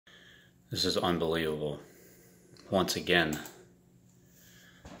This is unbelievable. Once again.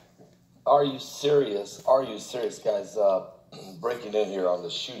 Are you serious? Are you serious, guys? Breaking in here on the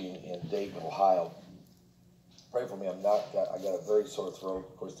shooting in Dayton, Ohio. Pray for me. I got a very sore throat.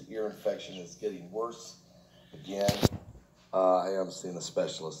 Of course, the ear infection is getting worse again. I am seeing a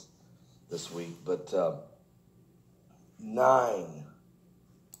specialist this week, but nine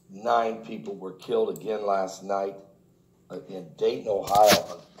people were killed again last night in Dayton, Ohio.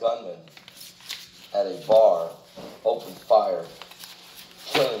 A gunman at a bar opened fire,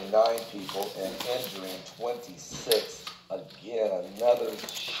 killing 9 people and injuring 26. Again, another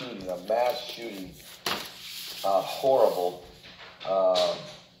shooting, a mass shooting. Horrible.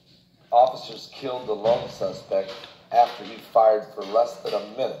 Officers killed the lone suspect after he fired for less than a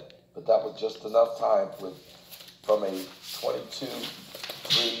minute, but that was just enough time from a .22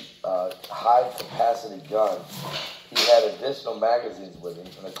 high-capacity gun. He had additional magazines with him,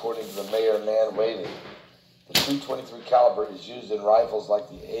 and according to the mayor, Nan Whaley, the .223 caliber is used in rifles like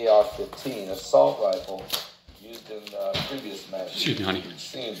the AR-15, assault rifle used in previous mass shootings. It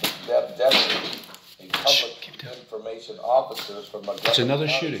seems that definitely a public information officer from it's another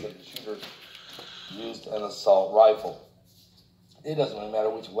shooting. The shooter used an assault rifle. It doesn't really matter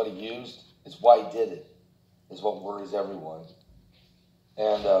what he used. It's why he did it. Is what worries everyone.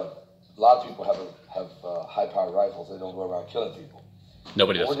 And a lot of people have high-powered rifles. They don't go around killing people.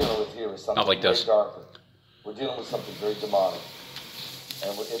 Nobody does. What we're dealing with here is something like very this. darker. We're dealing with something very demonic.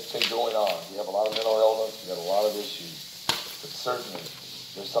 And it's been going on. We have a lot of mental illness. We have a lot of issues. But certainly,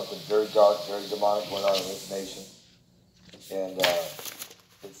 there's something very dark, very demonic going on in this nation. And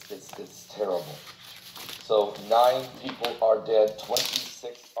it's terrible. So 9 people are dead,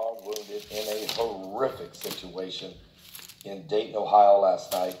 26 are wounded in a horrific situation in Dayton, Ohio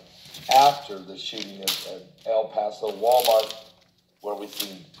last night after the shooting at El Paso Walmart, where we've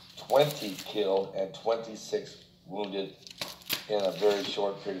seen 20 killed and 26 wounded in a very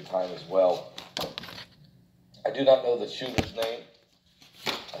short period of time as well. I do not know the shooter's name.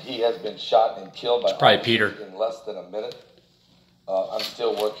 He has been shot and killed by probably Peter in less than a minute. I'm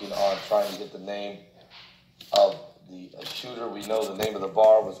still working on trying to get the name of the shooter. We know the name of the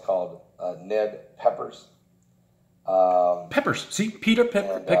bar was called Ned Peppers. Peppers. See, Peter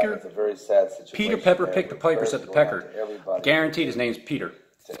Picker. It's a very sad situation. Peter Pepper picked the pipers at the Pecker. Guaranteed his name's Peter.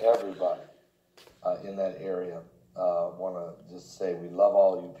 To everybody in that area, want to just say we love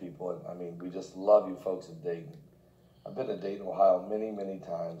all of you people. And I mean, we just love you folks in Dayton. I've been to Dayton, Ohio many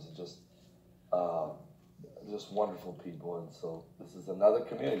times. And just wonderful people. And so this is another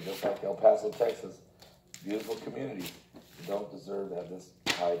community, just like El Paso, Texas. Beautiful community. You don't deserve to have this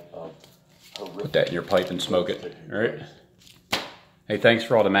type of horrific. Put that in your pipe and smoke it. All right. Hey, thanks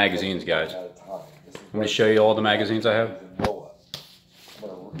for all the magazines, guys. I'm going to show you all the magazines I have. I'm going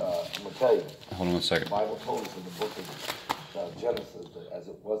to tell you. Hold on 1 second. The Bible told us in the book of Genesis that as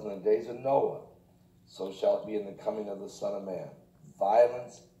it was in the days of Noah, so shall it be in the coming of the Son of Man.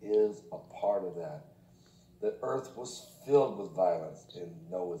 Violence is a part of that. The earth was filled with violence in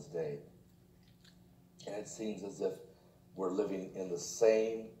Noah's day. And it seems as if we're living in the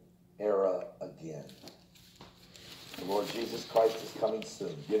same era again. The Lord Jesus Christ is coming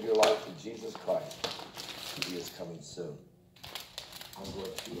soon. Give your life to Jesus Christ. He is coming soon. I'm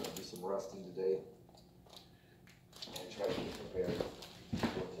going to do some resting today and try to get prepared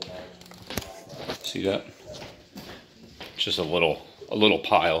for tonight. See that? It's just a little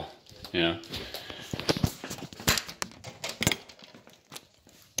pile, yeah.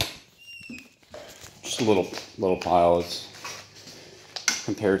 Just a little pile. It's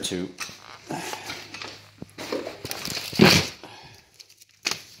compared to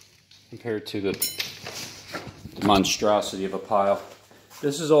the monstrosity of a pile.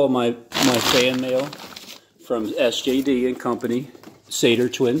 This is all my fan mail from SJD and Company,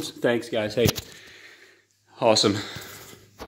 Sater Twins. Thanks, guys. Hey, awesome.